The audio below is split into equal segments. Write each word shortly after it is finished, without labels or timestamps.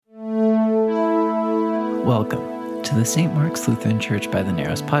Welcome to the St. Mark's Lutheran Church by the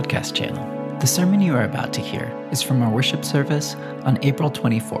Narrows podcast channel. The sermon you are about to hear is from our worship service on April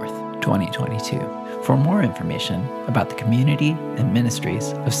 24th, 2022. For more information about the community and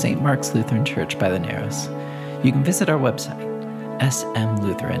ministries of St. Mark's Lutheran Church by the Narrows, you can visit our website,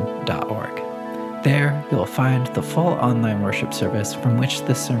 smlutheran.org. There, you'll find the full online worship service from which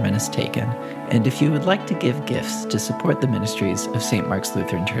this sermon is taken, and if you would like to give gifts to support the ministries of St. Mark's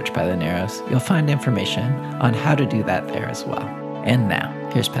Lutheran Church by the Narrows, you'll find information on how to do that there as well. And now,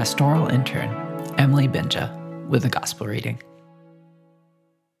 here's pastoral intern Emily Benja with the gospel reading.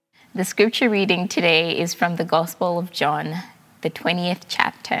 The scripture reading today is from the Gospel of John, the 20th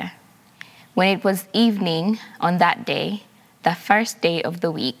chapter. When it was evening on that day, the first day of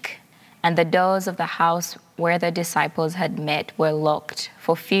the week, and the doors of the house where the disciples had met were locked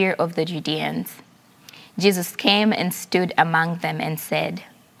for fear of the Judeans, Jesus came and stood among them and said,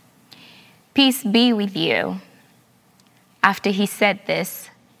 "Peace be with you." After he said this,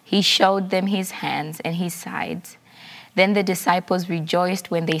 he showed them his hands and his sides. Then the disciples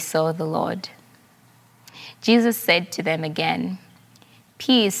rejoiced when they saw the Lord. Jesus said to them again,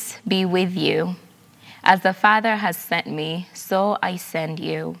 "Peace be with you. As the Father has sent me, so I send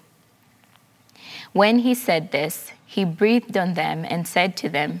you." When he said this, he breathed on them and said to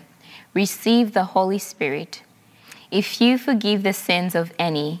them, "Receive the Holy Spirit. If you forgive the sins of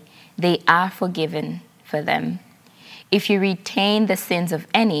any, they are forgiven for them. If you retain the sins of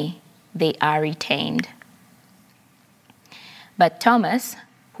any, they are retained." But Thomas,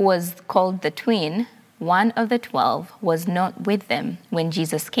 who was called the twin, one of the 12, was not with them when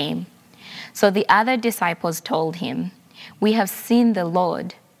Jesus came. So the other disciples told him, "We have seen the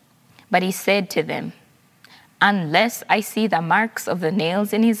Lord." But he said to them, "Unless I see the marks of the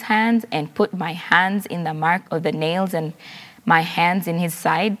nails in his hands and put my hands in the mark of the nails and my hands in his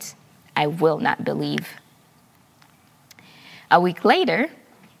sides, I will not believe." A week later,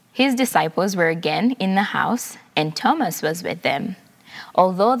 his disciples were again in the house, and Thomas was with them.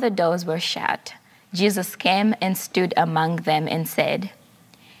 Although the doors were shut, Jesus came and stood among them and said,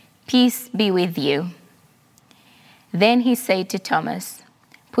 "Peace be with you." Then he said to Thomas,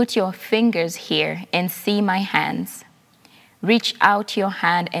 "Put your fingers here and see my hands. Reach out your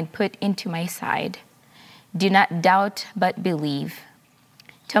hand and put into my side. Do not doubt, but believe."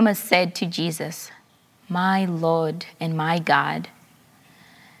 Thomas said to Jesus, "My Lord and my God."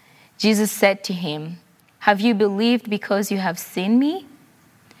 Jesus said to him, "Have you believed because you have seen me?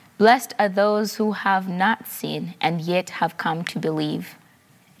 Blessed are those who have not seen and yet have come to believe."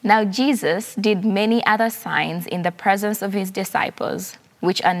 Now Jesus did many other signs in the presence of his disciples,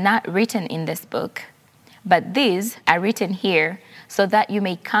 which are not written in this book. But these are written here so that you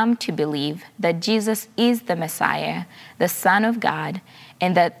may come to believe that Jesus is the Messiah, the Son of God,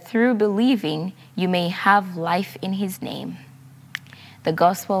 and that through believing you may have life in his name. The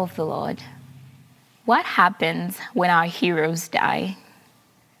Gospel of the Lord. What happens when our heroes die?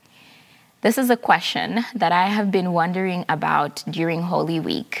 This is a question that I have been wondering about during Holy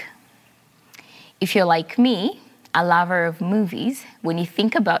Week. If you're like me, a lover of movies, when you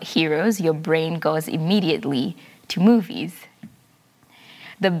think about heroes, your brain goes immediately to movies.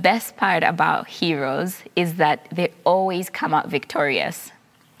 The best part about heroes is that they always come out victorious.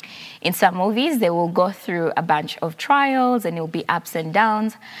 In some movies, they will go through a bunch of trials and it will be ups and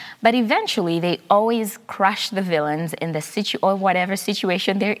downs, but eventually they always crush the villains in the or whatever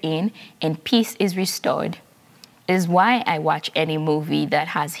situation they're in, and peace is restored. It is why I watch any movie that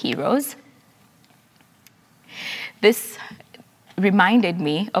has heroes. This reminded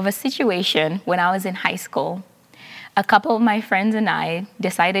me of a situation when I was in high school. A couple of my friends and I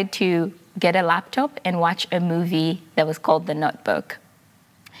decided to get a laptop and watch a movie that was called The Notebook.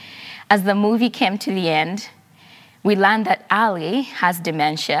 As the movie came to the end, we learned that Ali has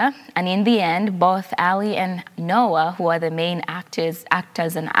dementia, and in the end, both Ali and Noah, who are the main actors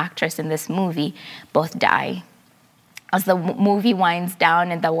and actress in this movie, both die. As the movie winds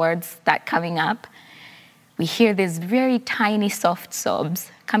down and the words start coming up, we hear these very tiny, soft sobs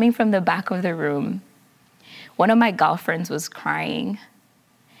coming from the back of the room. One of my girlfriends was crying.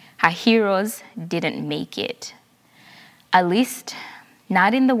 Her heroes didn't make it. At least,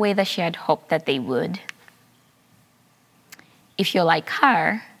 not in the way that she had hoped that they would. If you're like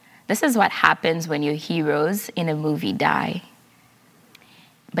her, this is what happens when your heroes in a movie die.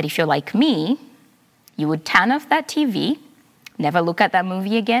 But if you're like me, you would turn off that TV, never look at that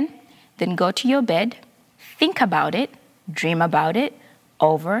movie again, then go to your bed, think about it, dream about it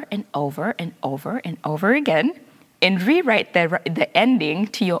over and over and over and over again, and rewrite the ending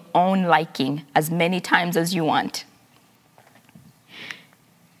to your own liking as many times as you want.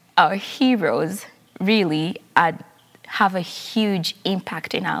 Our heroes really have a huge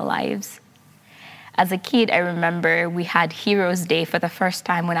impact in our lives. As a kid, I remember we had Heroes Day for the first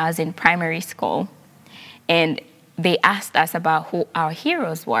time when I was in primary school. And they asked us about who our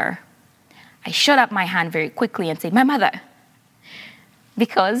heroes were. I shot up my hand very quickly and said, my mother.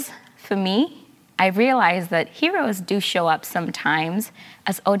 Because for me, I realized that heroes do show up sometimes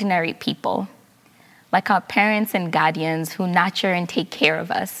as ordinary people, like our parents and guardians who nurture and take care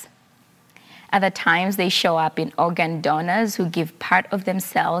of us. Other times they show up in organ donors who give part of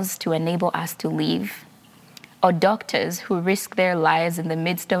themselves to enable us to live, or doctors who risk their lives in the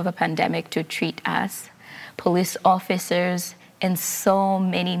midst of a pandemic to treat us, police officers, and so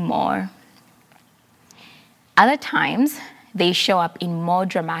many more. Other times, they show up in more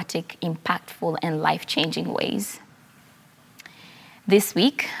dramatic, impactful, and life-changing ways. This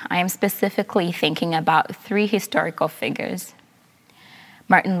week, I am specifically thinking about 3 historical figures: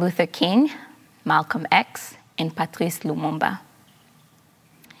 Martin Luther King, Malcolm X, and Patrice Lumumba.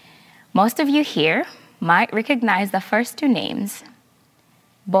 Most of you here might recognize the first 2 names.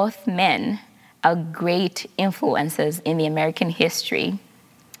 Both men are great influences in the American history.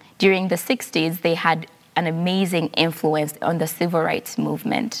 During the 60s, they had an amazing influence on the civil rights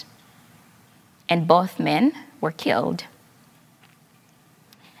movement. And both men were killed.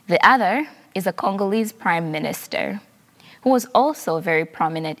 The other is a Congolese prime minister who was also very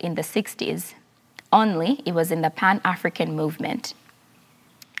prominent in the 60s, only it was in the Pan-African movement.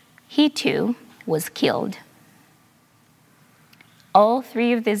 He too was killed. All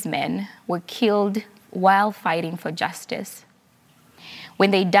 3 of these men were killed while fighting for justice.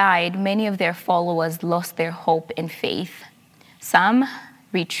 When they died, many of their followers lost their hope and faith. Some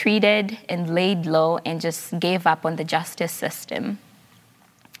retreated and laid low and just gave up on the justice system.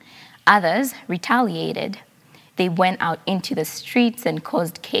 Others retaliated. They went out into the streets and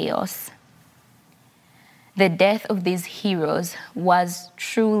caused chaos. The death of these heroes was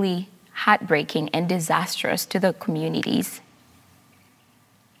truly heartbreaking and disastrous to the communities.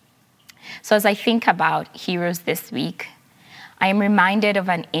 So as I think about heroes this week, I am reminded of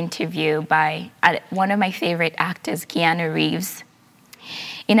an interview by one of my favorite actors, Keanu Reeves.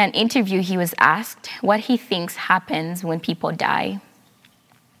 In an interview, he was asked what he thinks happens when people die.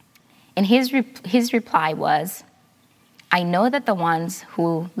 And his reply was, "I know that the ones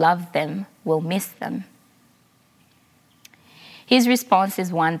who love them will miss them." His response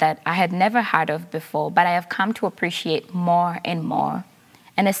is one that I had never heard of before, but I have come to appreciate more and more,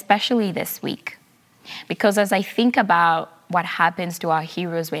 and especially this week. Because as I think about what happens to our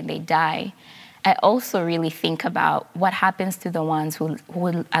heroes when they die, I also really think about what happens to the ones who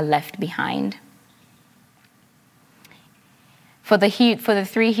are left behind. For the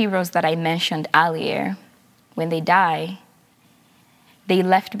 3 heroes that I mentioned earlier, when they die, they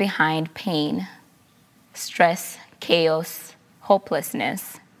left behind pain, stress, chaos,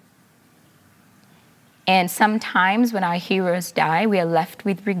 hopelessness. And sometimes when our heroes die, we are left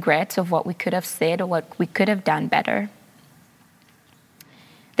with regrets of what we could have said or what we could have done better.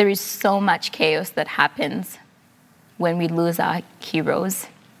 There is so much chaos that happens when we lose our heroes.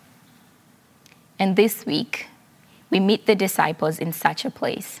 And this week, we meet the disciples in such a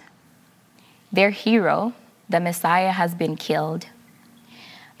place. Their hero, the Messiah, has been killed.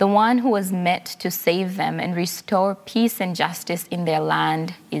 The one who was meant to save them and restore peace and justice in their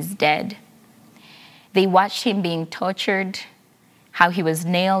land is dead. They watched him being tortured, how he was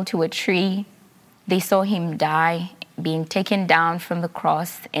nailed to a tree. They saw him die, being taken down from the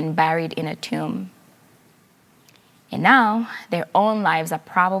cross and buried in a tomb. And now their own lives are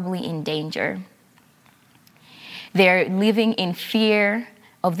probably in danger. They're living in fear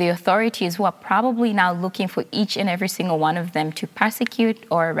of the authorities who are probably now looking for each and every single one of them to persecute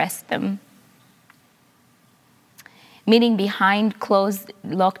or arrest them. Meeting behind closed,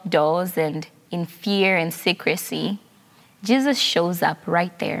 locked doors and in fear and secrecy, Jesus shows up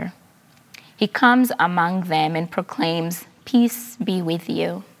right there. He comes among them and proclaims, "Peace be with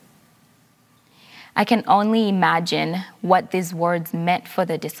you." I can only imagine what these words meant for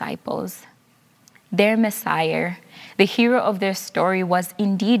the disciples. Their Messiah, the hero of their story, was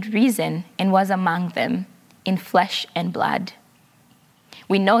indeed risen and was among them in flesh and blood.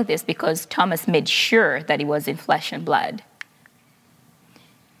 We know this because Thomas made sure that he was in flesh and blood.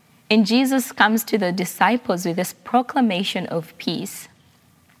 And Jesus comes to the disciples with this proclamation of peace.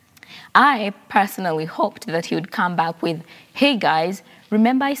 I personally hoped that he would come back with, "Hey guys,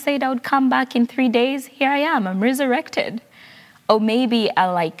 remember I said I would come back in 3 days? Here I am, I'm resurrected." Or maybe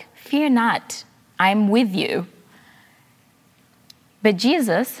 "Fear not, I'm with you." But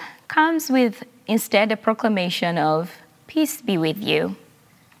Jesus comes with instead a proclamation of, "Peace be with you."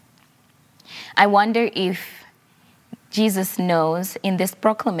 I wonder if Jesus knows in this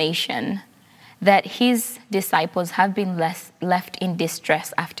proclamation that his disciples have been left in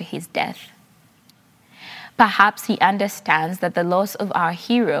distress after his death. Perhaps he understands that the loss of our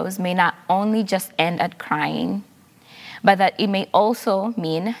heroes may not only just end at crying, but that it may also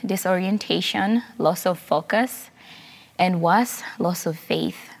mean disorientation, loss of focus, and worse, loss of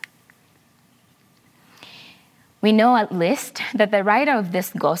faith. We know at least that the writer of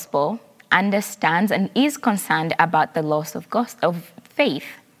this gospel understands and is concerned about the loss of faith.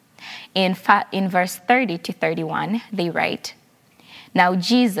 In verse 30 to 31, they write, "Now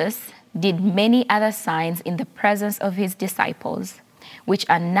Jesus did many other signs in the presence of his disciples, which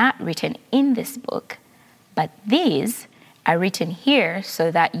are not written in this book, but these are written here so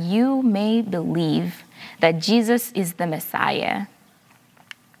that you may believe that Jesus is the Messiah."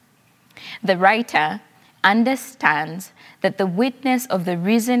 The writer understands that the witness of the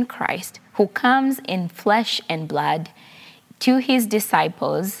risen Christ, who comes in flesh and blood to his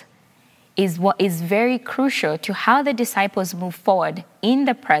disciples, is what is very crucial to how the disciples move forward in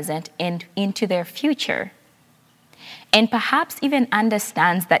the present and into their future. And perhaps even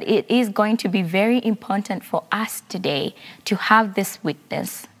understands that it is going to be very important for us today to have this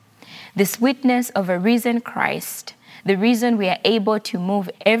witness of a risen Christ, the reason we are able to move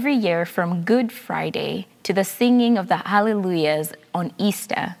every year from Good Friday to the singing of the Hallelujahs on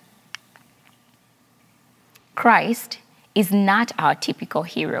Easter. Christ is not our typical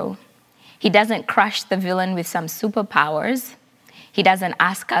hero. He doesn't crush the villain with some superpowers. He doesn't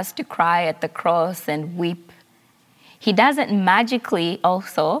ask us to cry at the cross and weep. He doesn't magically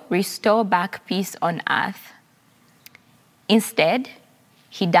also restore back peace on earth. Instead,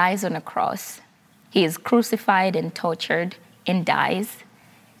 he dies on a cross. He is crucified and tortured and dies.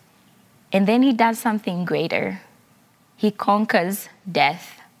 And then he does something greater. He conquers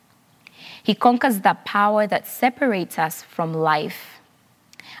death. He conquers the power that separates us from life.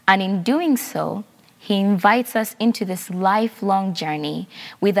 And in doing so, he invites us into this lifelong journey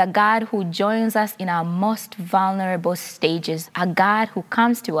with a God who joins us in our most vulnerable stages, a God who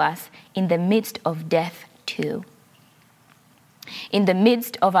comes to us in the midst of death too. In the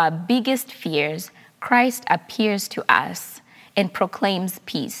midst of our biggest fears, Christ appears to us and proclaims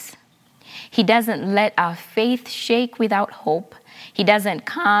peace. He doesn't let our faith shake without hope. He doesn't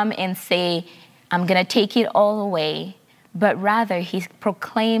come and say, "I'm going to take it all away," but rather he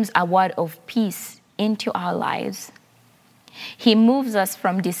proclaims a word of peace into our lives. He moves us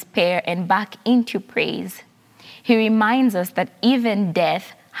from despair and back into praise. He reminds us that even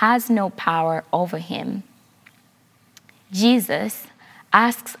death has no power over him. Jesus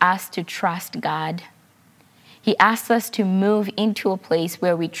asks us to trust God. He asks us to move into a place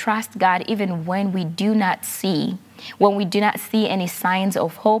where we trust God even when we do not see, when we do not see any signs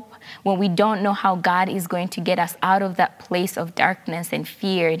of hope, when we don't know how God is going to get us out of that place of darkness and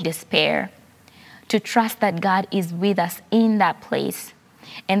fear and despair. To trust that God is with us in that place,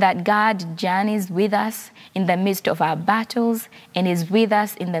 and that God journeys with us in the midst of our battles and is with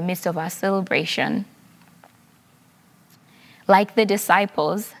us in the midst of our celebration. Like the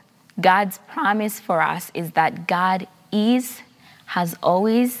disciples, God's promise for us is that God is, has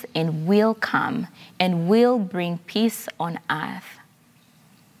always, and will come and will bring peace on earth.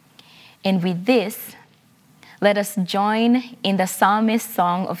 And with this, let us join in the psalmist's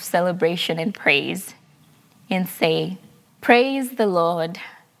song of celebration and praise and say, "Praise the Lord,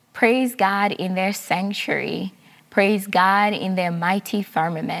 praise God in their sanctuary, praise God in their mighty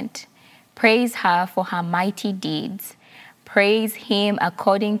firmament, praise her for her mighty deeds. Praise him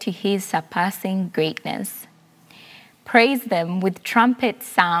according to his surpassing greatness. Praise them with trumpet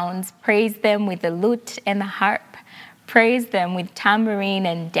sounds. Praise them with the lute and the harp. Praise them with tambourine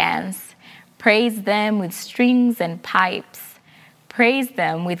and dance. Praise them with strings and pipes. Praise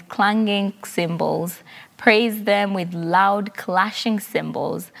them with clanging cymbals. Praise them with loud clashing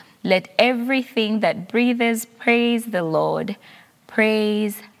cymbals. Let everything that breathes praise the Lord.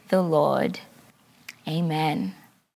 Praise the Lord." Amen.